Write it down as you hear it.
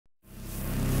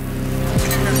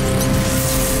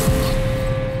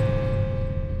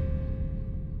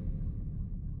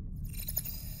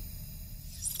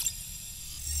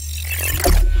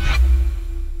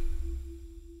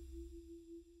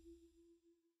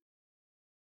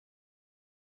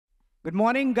Good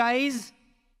morning, guys.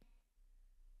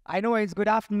 I know it's good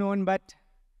afternoon, but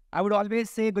I would always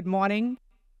say good morning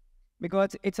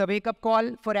because it's a wake-up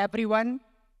call for everyone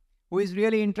who is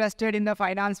really interested in the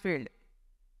finance field.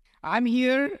 I'm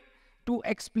here to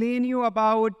explain you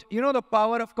about, the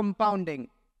power of compounding.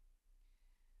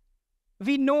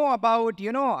 We know about,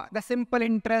 the simple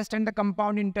interest and the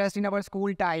compound interest in our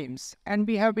school times. And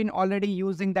we have been already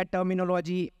using that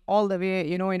terminology all the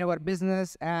way, in our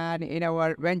business and in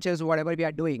our ventures, whatever we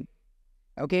are doing.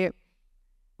 Okay.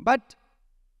 But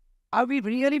are we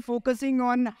really focusing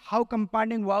on how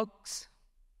compounding works?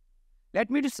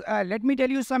 Let me tell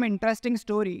you some interesting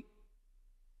story.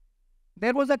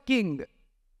 There was a king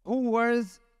who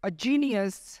was a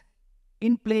genius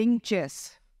in playing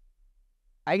chess.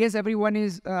 I guess everyone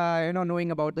is,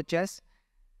 knowing about the chess.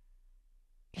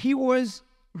 He was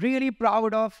really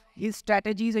proud of his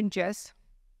strategies in chess.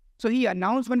 So he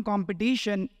announced one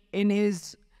competition in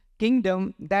his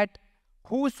kingdom that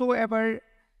whosoever,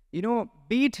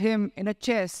 beat him in a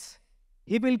chess,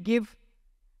 he will give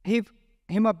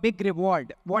him a big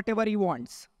reward, whatever he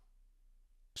wants.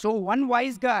 So one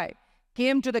wise guy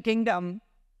came to the kingdom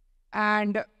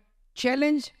and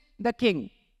challenged the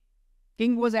king.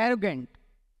 King was arrogant.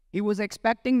 He was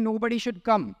expecting nobody should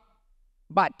come.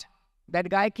 But that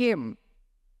guy came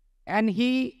and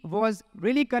he was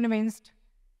really convinced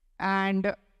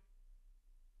and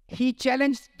he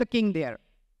challenged the king there.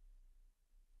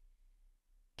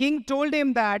 King told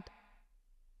him that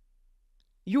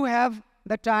you have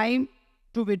the time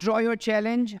to withdraw your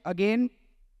challenge again.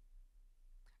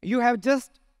 You have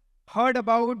just heard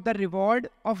about the reward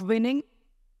of winning,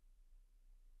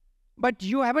 but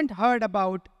you haven't heard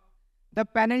about the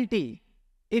penalty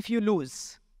if you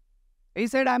lose. He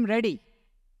said, I'm ready.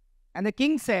 And the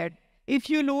king said, if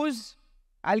you lose,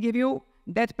 I'll give you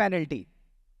death penalty.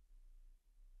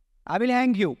 I will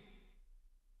hang you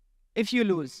if you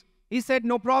lose. He said,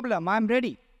 no problem, I'm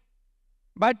ready.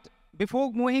 But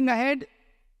before moving ahead,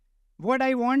 what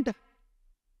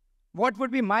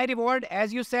would be my reward?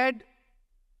 As you said,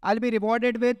 I'll be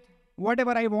rewarded with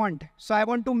whatever I want. So I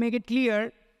want to make it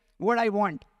clear what I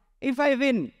want. If I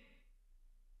win,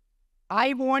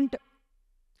 I want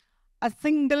a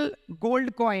single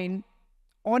gold coin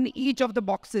on each of the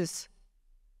boxes.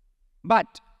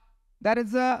 But there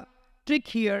is a trick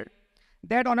here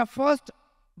that on a first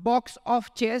box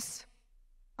of chess,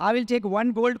 I will take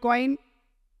one gold coin.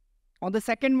 On the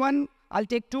second one, I'll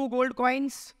take 2 gold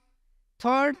coins.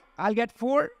 Third, I'll get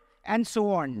 4 and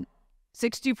so on.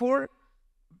 64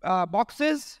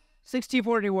 boxes,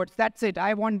 64 rewards. That's it.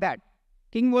 I want that.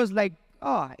 King was like,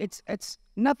 oh, it's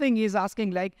nothing. He's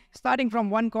asking, like, starting from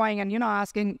 1 coin and,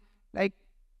 asking, like,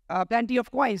 plenty of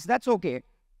coins. That's okay.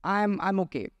 I'm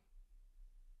okay.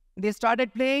 They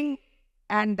started playing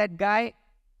and that guy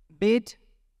beat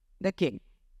the king.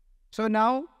 So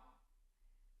now,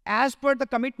 as per the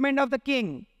commitment of the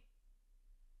king,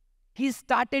 he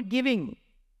started giving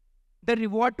the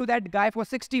reward to that guy for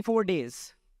 64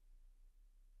 days.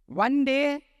 One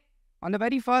day, on the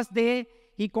very first day,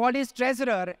 he called his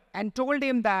treasurer and told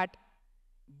him that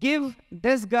give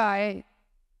this guy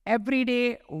every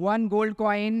day 1 gold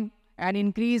coin and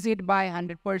increase it by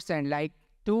 100%, like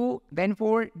 2, then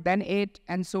 4, then 8,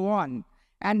 and so on.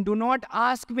 And do not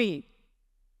ask me,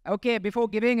 okay, before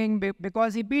giving him,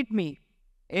 because he beat me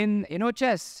in,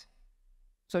 chess.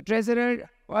 So treasurer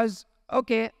was,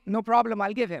 okay, no problem,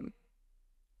 I'll give him.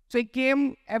 So he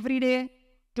came every day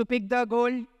to pick the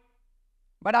gold.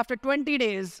 But after 20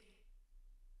 days,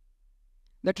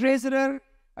 the treasurer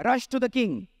rushed to the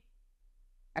king.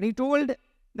 And he told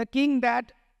the king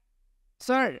that,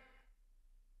 sir,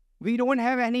 we don't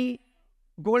have any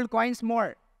gold coins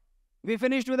more. We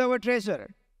finished with our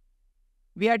treasure.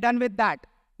 We are done with that.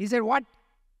 He said, what?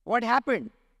 What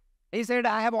happened? He said,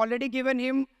 I have already given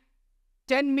him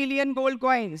 10 million gold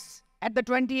coins at the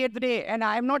 28th day, and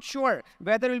I am not sure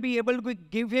whether we'll be able to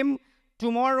give him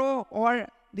tomorrow or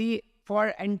for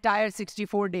entire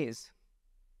 64 days.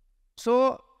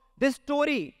 So this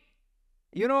story,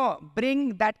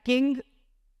 bring that king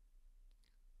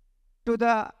to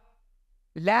the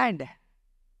land,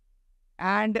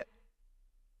 and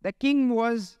the king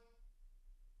was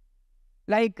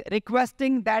like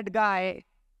requesting that guy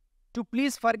to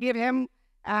please forgive him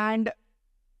and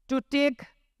to take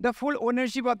the full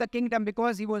ownership of the kingdom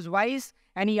because he was wise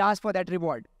and he asked for that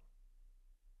reward.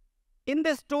 In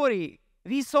this story,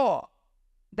 we saw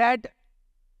that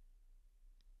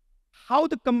how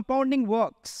the compounding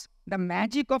works. The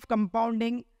magic of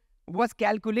compounding was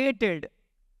calculated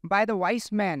by the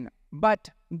wise man, but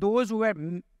those who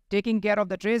were taking care of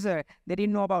the treasure, they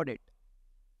didn't know about it.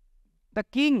 The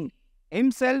king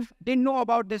himself didn't know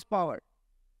about this power.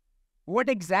 What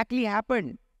exactly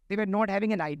happened? They were not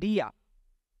having an idea.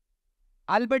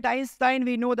 Albert Einstein,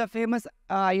 we know the famous,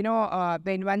 the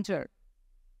inventor.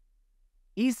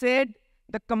 He said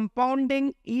the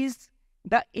compounding is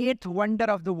the eighth wonder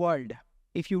of the world,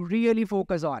 if you really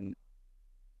focus on.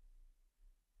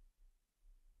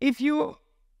 If you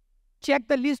check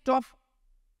the list of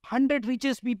 100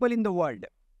 richest people in the world,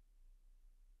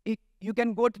 you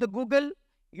can go to the Google,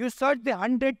 you search the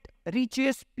 100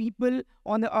 richest people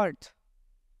on the earth,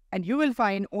 and you will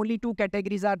find only two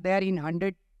categories are there in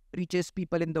 100 richest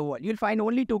people in the world. You'll find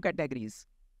only two categories.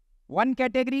 One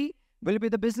category will be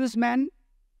the businessmen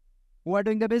who are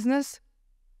doing the business,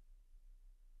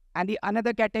 and the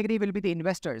another category will be the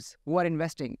investors who are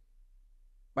investing.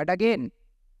 But again,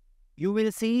 you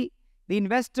will see the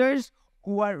investors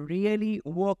who are really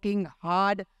working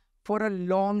hard for a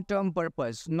long-term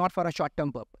purpose, not for a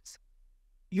short-term purpose.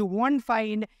 You won't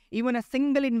find even a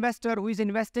single investor who is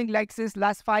investing like since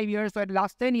last 5 years or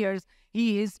last 10 years,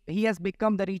 he has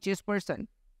become the richest person.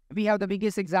 We have the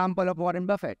biggest example of Warren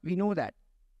Buffett. We know that.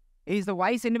 He is the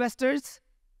wise investors.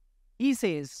 He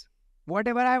says,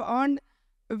 whatever I've earned,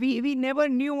 we never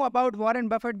knew about Warren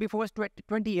Buffett before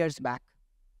 20 years back.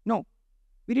 No,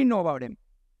 we didn't know about him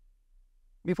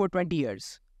before 20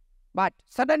 years. But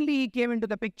suddenly he came into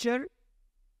the picture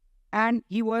and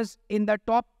he was in the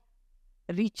top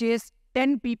richest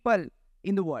 10 people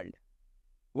in the world.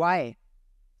 Why?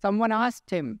 Someone asked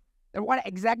him, what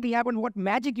exactly happened? What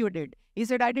magic you did? He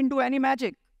said, I didn't do any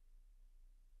magic.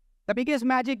 The biggest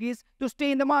magic is to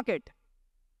stay in the market.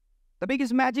 The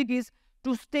biggest magic is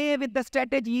to stay with the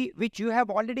strategy which you have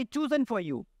already chosen for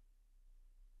you.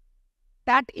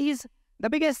 That is the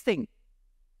biggest thing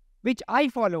which I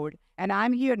followed, and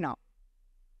I'm here now.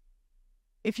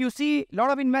 If you see a lot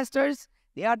of investors,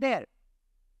 they are there.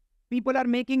 People are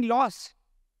making loss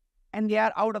and they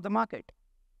are out of the market.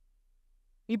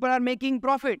 People are making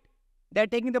profit. They are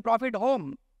taking the profit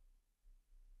home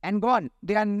and gone.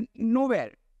 They are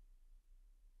nowhere.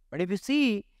 But if you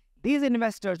see these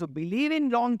investors who believe in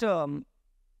long term,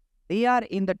 they are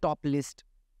in the top list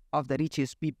of the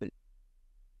richest people.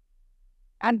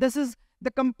 And this is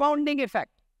the compounding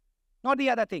effect, not the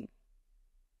other thing.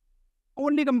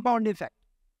 Only compound effect.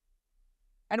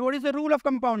 And what is the rule of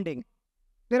compounding?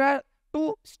 There are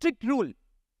two strict rules.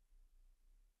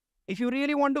 If you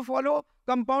really want to follow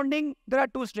compounding, there are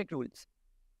two strict rules.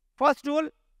 First rule,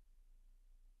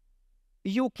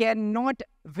 you cannot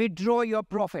withdraw your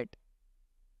profit.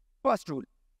 First rule.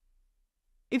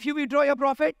 If you withdraw your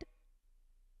profit,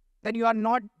 then you are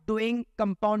not doing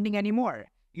compounding anymore.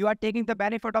 You are taking the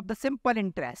benefit of the simple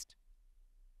interest.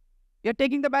 You are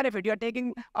taking the benefit. You are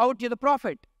taking out the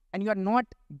profit, and you are not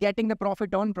getting the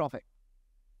profit on profit.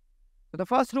 So the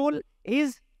first rule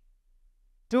is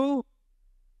to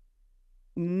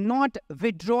not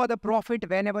withdraw the profit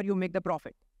whenever you make the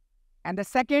profit. And the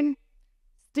second,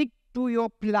 stick to your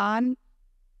plan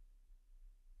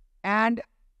and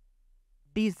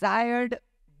desired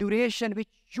duration which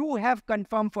you have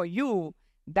confirmed for you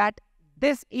that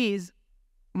this is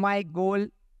my goal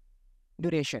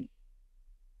duration.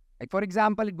 Like for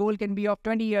example, goal can be of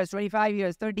 20 years, 25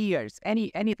 years, 30 years,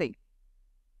 anything.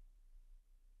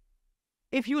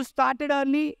 If you started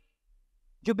early,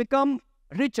 you become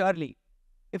rich early.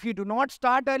 If you do not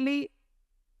start early,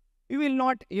 you will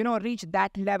not, reach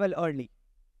that level early.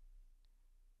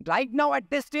 Right now at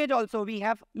this stage also, we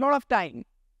have a lot of time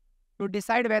to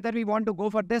decide whether we want to go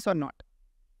for this or not.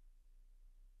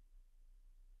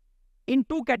 In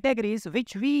two categories,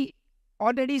 which we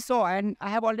already saw, and I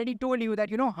have already told you that,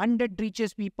 100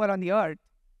 richest people on the earth,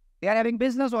 they are having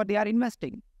business or they are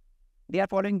investing. They are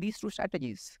following these two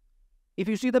strategies. If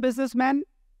you see the businessman,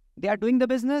 they are doing the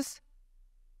business,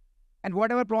 and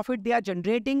whatever profit they are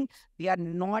generating, they are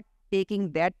not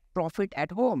taking that profit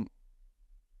at home.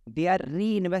 They are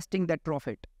reinvesting that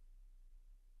profit.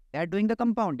 They are doing the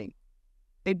compounding.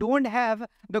 They don't have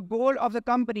the goal of the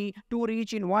company to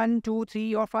reach in 1, 2,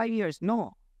 3 or 5 years.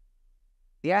 No.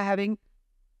 They are having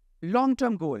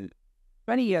long-term goal.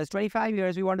 20 years, 25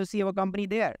 years, we want to see our company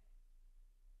there.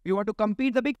 We want to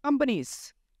compete the big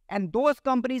companies. And those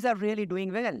companies are really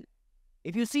doing well.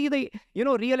 If you see the,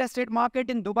 real estate market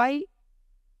in Dubai,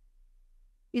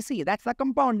 you see, that's the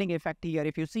compounding effect here.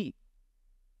 If you see,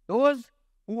 those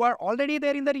who are already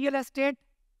there in the real estate,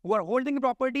 who are holding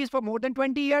properties for more than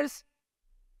 20 years,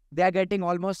 they are getting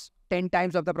almost 10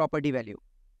 times of the property value.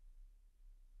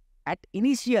 At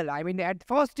at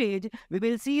first stage, we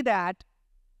will see that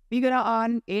we're going to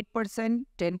earn 8%,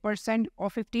 10% or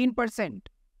 15%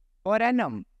 per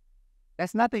annum.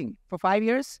 That's nothing. For 5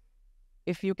 years,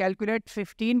 If you calculate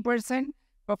 15%,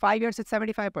 for 5 years, it's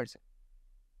 75%.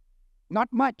 Not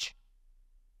much.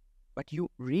 But you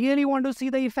really want to see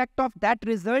the effect of that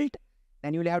result,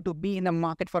 then you'll have to be in the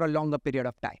market for a longer period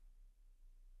of time.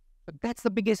 But that's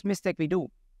the biggest mistake we do.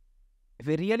 If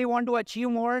we really want to achieve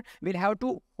more, we'll have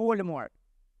to hold more.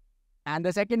 And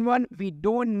the second one, we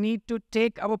don't need to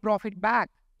take our profit back.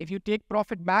 If you take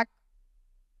profit back,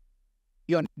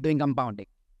 you're doing compounding.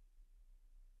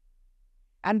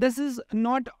 And this is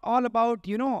not all about,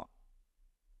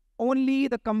 only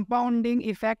the compounding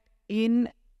effect in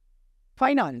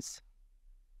finance.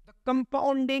 The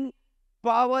compounding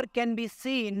power can be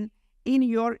seen in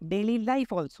your daily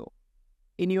life also,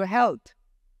 in your health,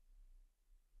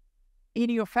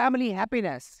 in your family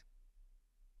happiness.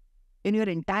 In your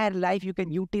entire life, you can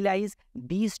utilize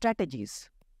these strategies.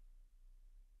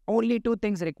 Only two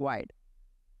things required.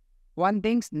 One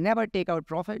thing, never take out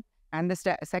profit. And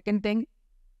the second thing,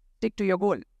 stick to your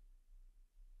goal.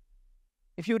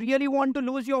 If you really want to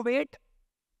lose your weight,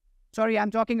 sorry,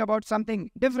 I'm talking about something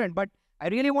different, but I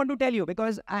really want to tell you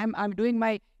because I'm doing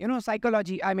my,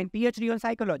 psychology. I'm in PhD on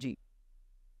psychology.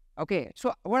 Okay,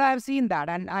 so what I've seen that,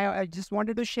 and I just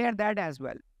wanted to share that as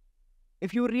well.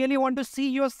 If you really want to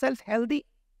see yourself healthy,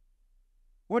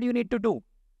 what do you need to do?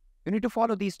 You need to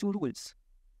follow these two rules.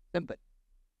 Simple.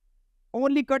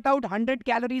 Only cut out 100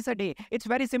 calories a day. It's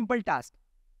very simple task.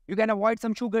 You can avoid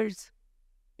some sugars.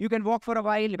 You can walk for a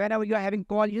while. Whenever you are having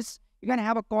call, you can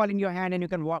have a call in your hand and you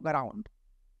can walk around.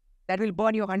 That will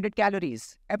burn you 100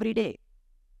 calories every day.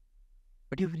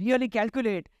 But you really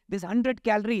calculate this 100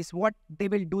 calories, what they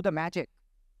will do the magic.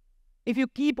 If you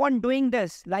keep on doing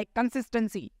this like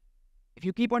consistency, if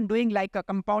you keep on doing like a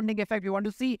compounding effect, you want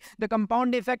to see the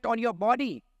compound effect on your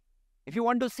body. If you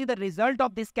want to see the result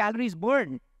of these calories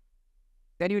burned,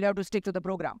 then you'll have to stick to the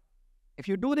program. If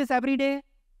you do this every day,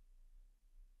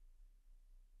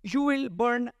 you will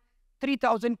burn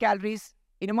 3,000 calories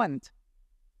in a month.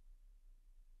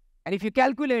 And if you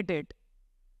calculate it,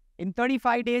 in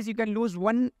 35 days, you can lose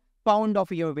 1 pound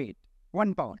of your weight.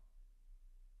 1 pound.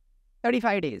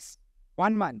 35 days.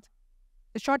 1 month.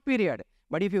 It's a short period.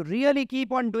 But if you really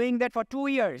keep on doing that for 2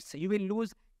 years, you will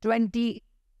lose 20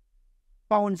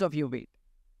 pounds of your weight.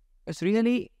 It's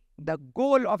really the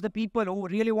goal of the people who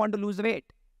really want to lose weight.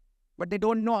 But they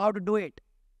don't know how to do it.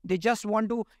 They just want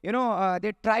to,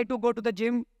 they try to go to the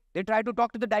gym. They try to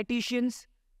talk to the dietitians.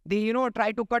 They,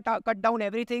 try to cut down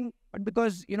everything. But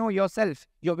because, yourself,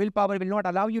 your willpower will not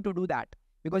allow you to do that.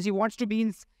 Because he wants to be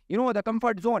in, the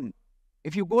comfort zone.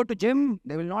 If you go to gym,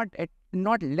 they will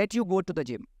not let you go to the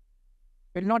gym.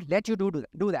 Will not let you do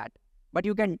that. But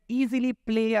you can easily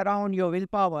play around your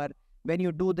willpower when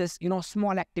you do this,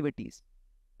 small activities.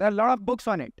 There are a lot of books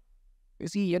on it. You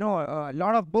see, a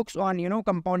lot of books on,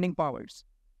 compounding powers.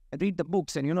 And read the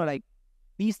books and, like,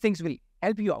 these things will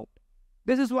help you out.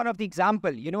 This is one of the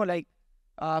example,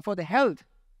 for the health.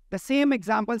 The same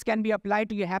examples can be applied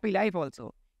to your happy life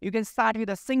also. You can start with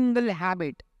a single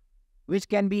habit, which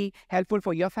can be helpful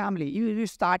for your family. You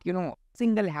start,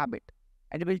 single habit.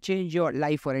 And it will change your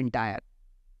life for entire,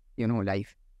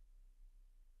 life.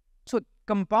 So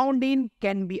compounding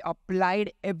can be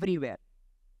applied everywhere.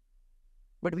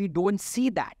 But we don't see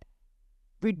that.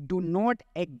 We do not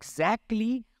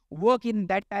exactly work in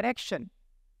that direction.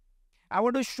 I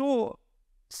want to show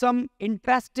some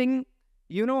interesting,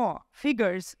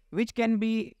 figures which can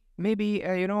be maybe,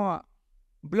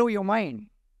 blow your mind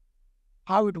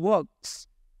how it works.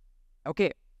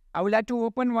 Okay. I would like to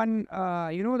open one,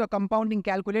 the compounding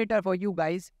calculator for you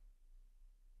guys.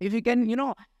 If you can,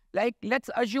 let's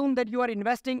assume that you are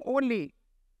investing only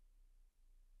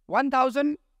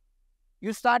 1,000.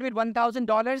 You start with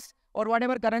 $1,000 or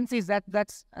whatever currency is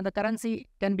that's, and the currency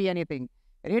can be anything.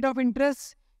 Rate of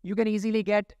interest, you can easily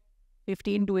get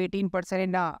 15 to 18%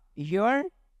 in a year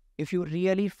if you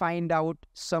really find out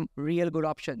some real good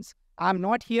options. I'm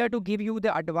not here to give you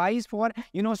the advice for,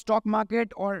 stock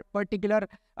market or particular,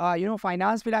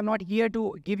 finance field. I'm not here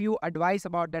to give you advice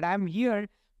about that. I'm here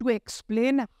to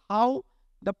explain how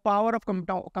the power of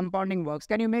compounding works.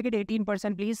 Can you make it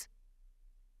 18%, please?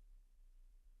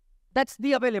 That's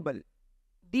the available.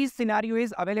 These scenario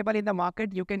is available in the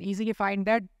market. You can easily find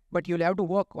that, but you'll have to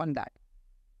work on that.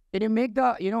 Can you make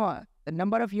the, the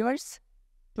number of years?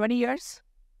 20 years?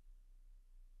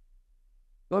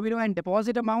 Go below and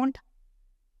deposit amount.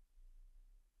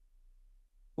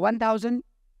 1,000.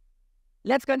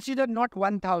 Let's consider not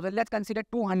 1,000. Let's consider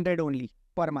 200 only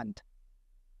per month.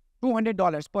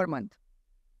 $200 per month.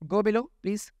 Go below,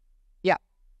 please. Yeah.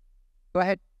 Go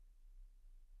ahead.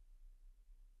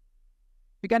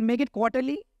 We can make it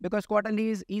quarterly because quarterly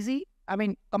is easy. I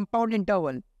mean, compound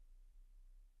interval.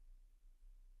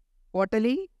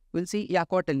 quarterly. We'll see. Yeah,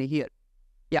 quarterly here.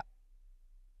 Yeah.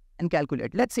 And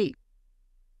calculate. Let's see.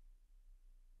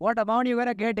 What amount you're going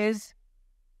to get is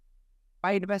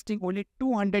by investing only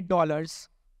 $200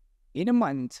 in a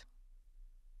month.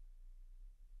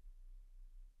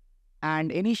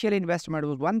 And initial investment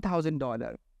was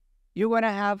 $1,000. You're going to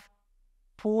have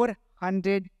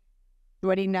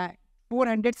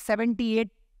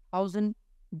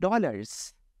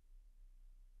 $478,000.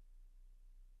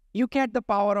 You get the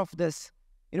power of this,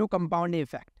 compounding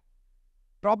effect.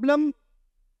 Problem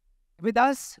with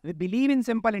us, we believe in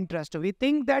simple interest. We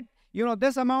think that,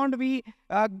 this amount we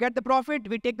get the profit,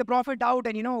 we take the profit out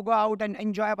and, go out and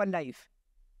enjoy our life.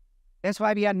 That's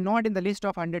why we are not in the list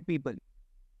of 100 people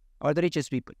or the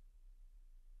richest people.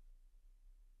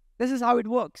 This is how it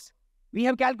works. We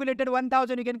have calculated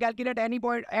 1,000. You can calculate any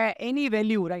point, any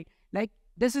value, right? Like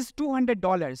this is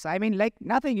 $200. I mean, like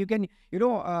nothing. You can,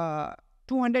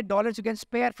 $200 you can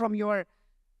spare from your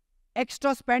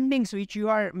extra spendings, which you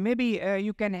are maybe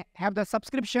you can have the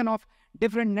subscription of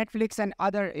different Netflix and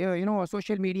other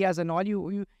social medias and all.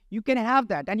 You can have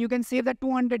that and you can save that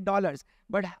 $200.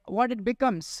 But what it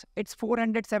becomes, it's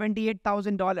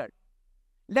 $478,000.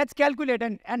 Let's calculate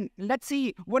and let's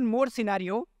see one more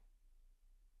scenario.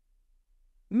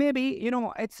 Maybe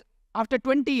it's after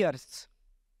 20 years.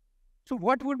 So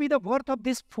what would be the worth of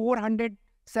this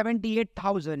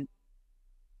 478,000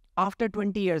 after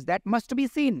 20 years? That must be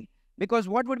seen. Because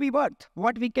what would be worth?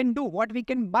 What we can do? What we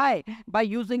can buy by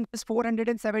using this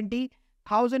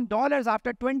 $470,000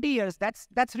 after 20 years? That's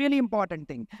really important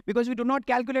thing. Because we do not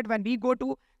calculate when we go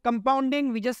to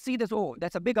compounding. We just see this, oh,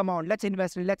 that's a big amount. Let's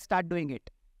invest. Let's start doing it.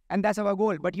 And that's our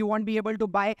goal. But you won't be able to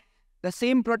buy the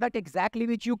same product exactly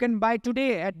which you can buy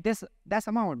today at this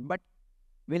amount. But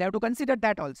we'll have to consider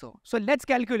that also. So let's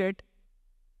calculate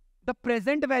the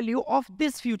present value of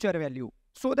this future value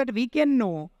so that we can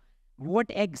know what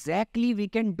exactly we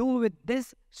can do with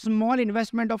this small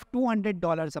investment of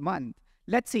 $200 a month.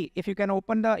 Let's see if you can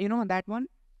open the, that one.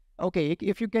 Okay,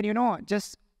 if you can,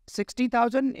 just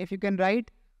 60,000, if you can write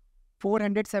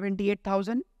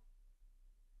 478,000.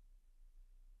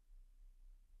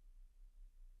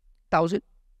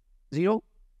 0.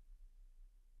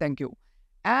 Thank you.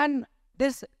 And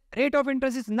this rate of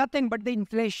interest is nothing but the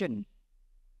inflation.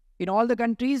 In all the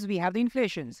countries, we have the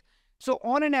inflations. So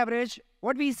on an average,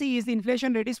 what we see is the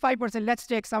inflation rate is 5%. Let's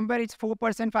take somewhere it's 4%,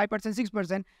 5%,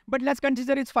 6%. But let's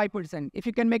consider it's 5%. If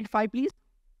you can make it 5, please.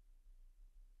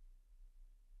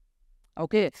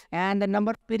 Okay. And the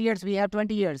number of periods, we have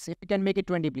 20 years. If you can make it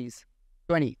 20, please.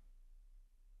 20.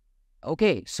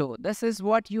 Okay. So this is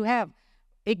what you have.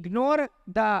 Ignore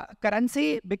the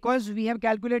currency because we have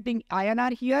calculating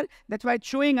INR here. That's why it's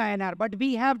showing INR. But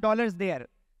we have dollars there.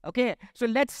 Okay. So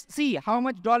let's see how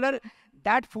much dollar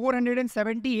that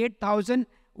 478,000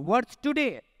 worth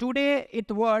today. Today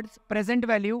it worth present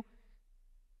value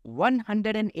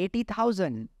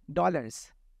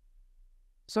 $180,000.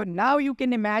 So now you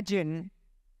can imagine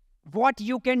what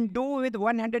you can do with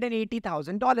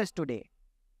 $180,000 today.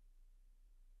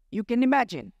 You can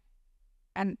imagine.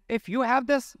 And if you have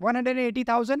this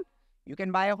 180,000, you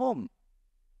can buy a home.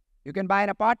 You can buy an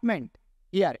apartment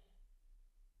here.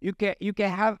 You can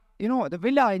have, the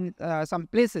villa in some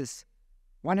places.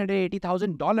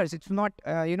 $180,000. It's not,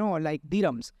 like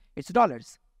dirhams. It's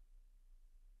dollars.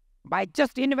 By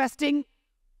just investing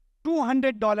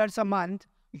 $200 a month,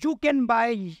 you can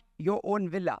buy your own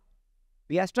villa.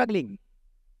 We are struggling.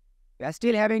 We are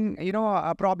still having,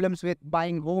 problems with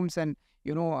buying homes and,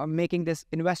 making this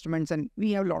investments, and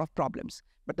we have a lot of problems.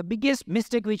 But the biggest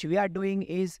mistake which we are doing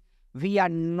is we are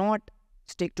not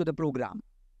stick to the program.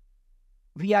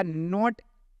 We are not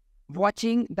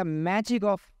watching the magic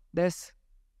of this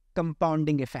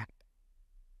compounding effect.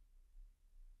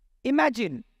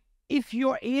 Imagine if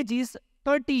your age is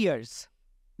 30 years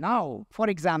now, for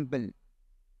example,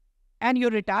 and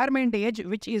your retirement age,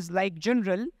 which is like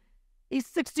general, is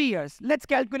 60 years. Let's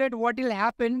calculate what will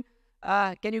happen.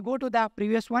 Can you go to the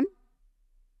previous one?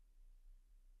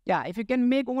 Yeah, if you can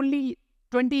make only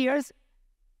 20 years,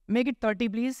 make it 30,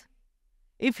 please.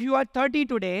 If you are 30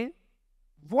 today,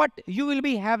 what you will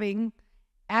be having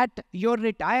at your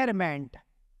retirement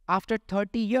after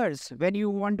 30 years, when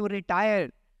you want to retire,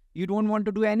 you don't want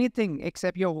to do anything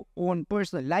except your own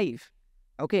personal life.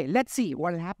 Okay, let's see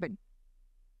what will happen.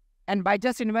 And by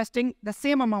just investing the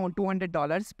same amount,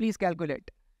 $200, please calculate.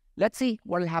 Let's see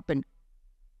what will happen.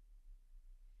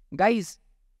 Guys,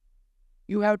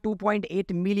 you have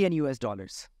 2.8 million US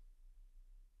dollars.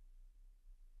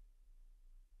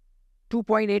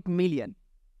 2.8 million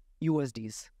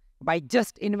USDs. By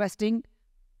just investing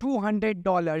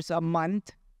 $200 a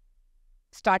month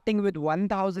starting with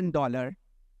 $1,000,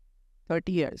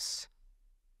 30 years.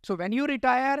 So when you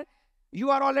retire, you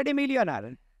are already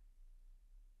millionaire.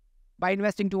 By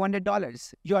investing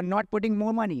 $200, you are not putting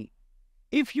more money.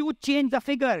 If you change the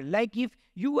figure, like if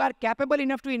you are capable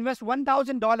enough to invest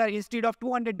 $1,000 instead of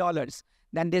 $200,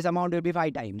 then this amount will be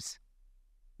 5 times.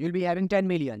 You'll be having 10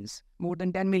 millions. More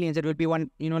than 10 millions, it will be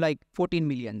like 14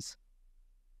 millions.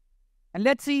 And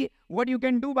let's see what you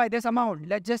can do by this amount.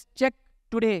 Let's just check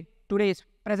today's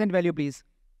present value, please.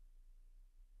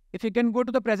 If you can go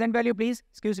to the present value, please.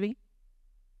 Excuse me.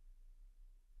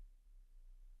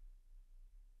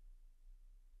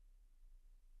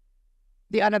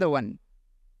 The another one.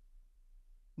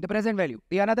 The present value.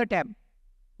 The another tab.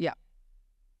 Yeah.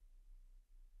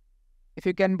 If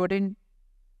you can put in.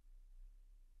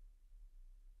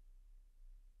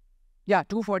 Yeah,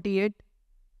 248.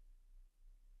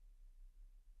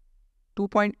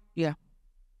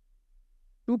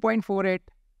 2.48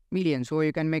 million. So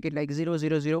you can make it like 000.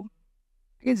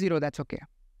 Again 0, that's okay.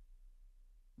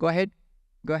 Go ahead.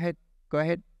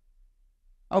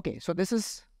 Okay, so this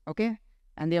is okay.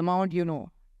 And the amount,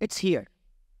 it's here.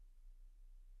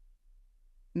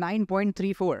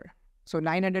 9.34. So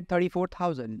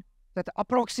 934,000. That's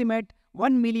approximate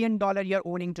 $1 million you're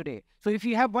owning today. So if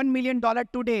you have $1 million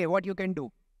today, what you can do?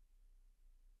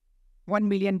 $1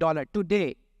 million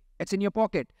today. It's in your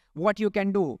pocket. What you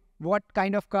can do? What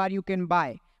kind of car you can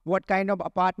buy? What kind of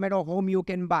apartment or home you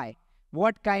can buy?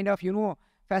 What kind of,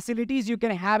 facilities you can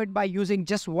have it by using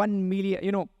just 1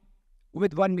 million,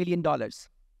 with $1 million.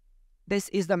 This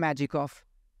is the magic of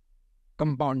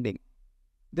compounding.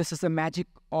 This is the magic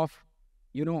of,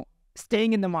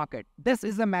 staying in the market. This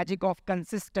is the magic of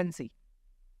consistency.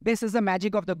 This is the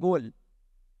magic of the goal.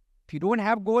 If you don't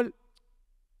have goal,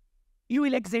 you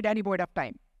will exit any point of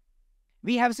time.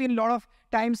 We have seen a lot of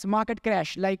times market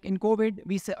crash. Like in COVID,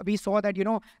 we saw that,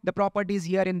 the properties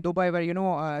here in Dubai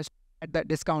were, at the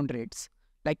discount rates.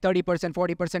 Like 30%,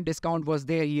 40% discount was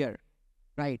there here,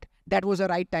 right? That was the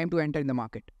right time to enter in the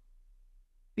market.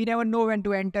 We never know when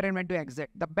to enter and when to exit.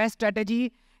 The best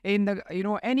strategy in the,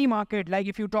 any market, like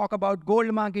if you talk about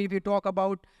gold market, if you talk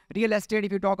about real estate,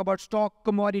 if you talk about stock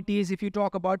commodities, if you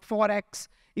talk about Forex,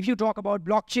 if you talk about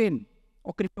blockchain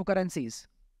or cryptocurrencies,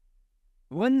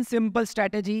 one simple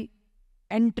strategy,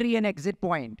 entry and exit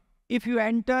point. If you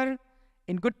enter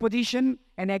in good position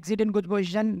and exit in good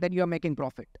position, then you are making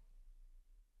profit.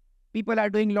 People are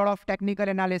doing a lot of technical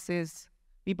analysis.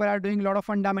 People are doing a lot of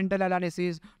fundamental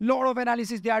analysis. Lot of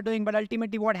analysis they are doing, but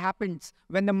ultimately what happens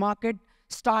when the market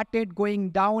started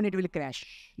going down, it will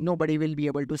crash. Nobody will be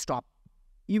able to stop.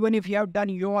 Even if you have done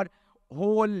your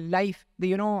whole life,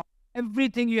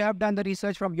 everything you have done the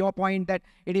research from your point that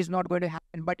it is not going to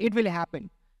happen, but it will happen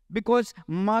because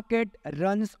market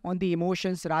runs on the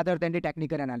emotions rather than the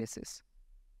technical analysis.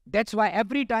 That's why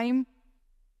every time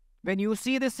when you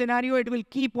see this scenario, it will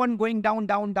keep on going down,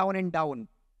 down, down, and down.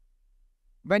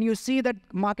 When you see that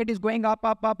market is going up,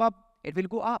 up, up, up, it will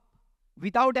go up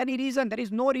without any reason. There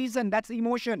is no reason. That's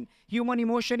emotion. Human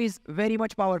emotion is very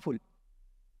much powerful.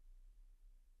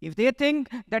 If they think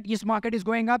that this market is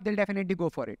going up, they'll definitely go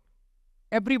for it.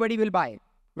 Everybody will buy.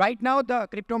 Right now, the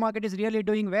crypto market is really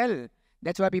doing well.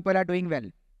 That's why people are doing well.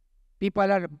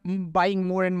 People are buying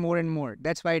more and more and more.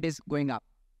 That's why it is going up.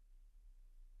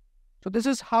 So this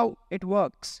is how it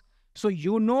works. So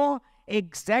you know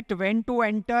exact when to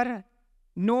enter,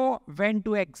 know when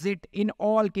to exit in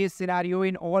all case scenario,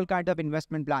 in all kind of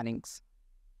investment plannings.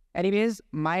 Anyways,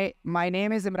 my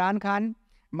name is Imran Khan.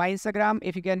 My Instagram,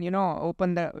 if you can,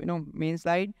 open the, main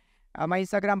slide. My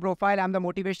Instagram profile, I'm the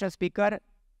motivational speaker,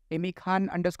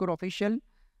 imi_khan_official.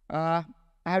 I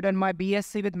have done my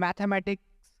BSc with mathematics,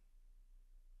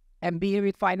 MBA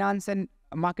with finance and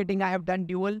marketing. I have done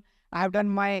dual. I have done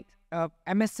my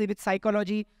MSc with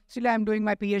psychology. Still, I'm doing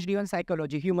my PhD on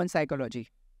psychology, human psychology.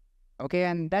 Okay,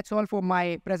 and that's all for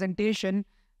my presentation,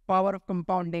 Power of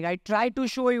Compounding. I try to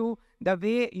show you the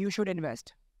way you should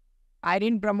invest. I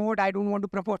don't want to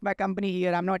promote my company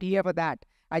here. I'm not here for that.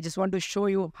 I just want to show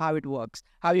you how it works,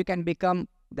 how you can become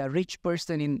the rich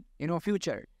person in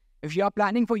future. If you are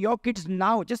planning for your kids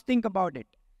now, just think about it.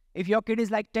 If your kid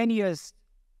is like 10 years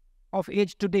of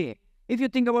age today, if you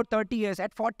think about 30 years,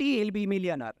 at 40, he'll be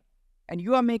millionaire. And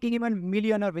you are making him a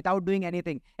millionaire without doing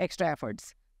anything, extra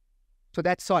efforts. So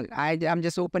that's all. I'm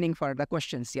just opening for the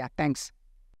questions. Yeah, thanks.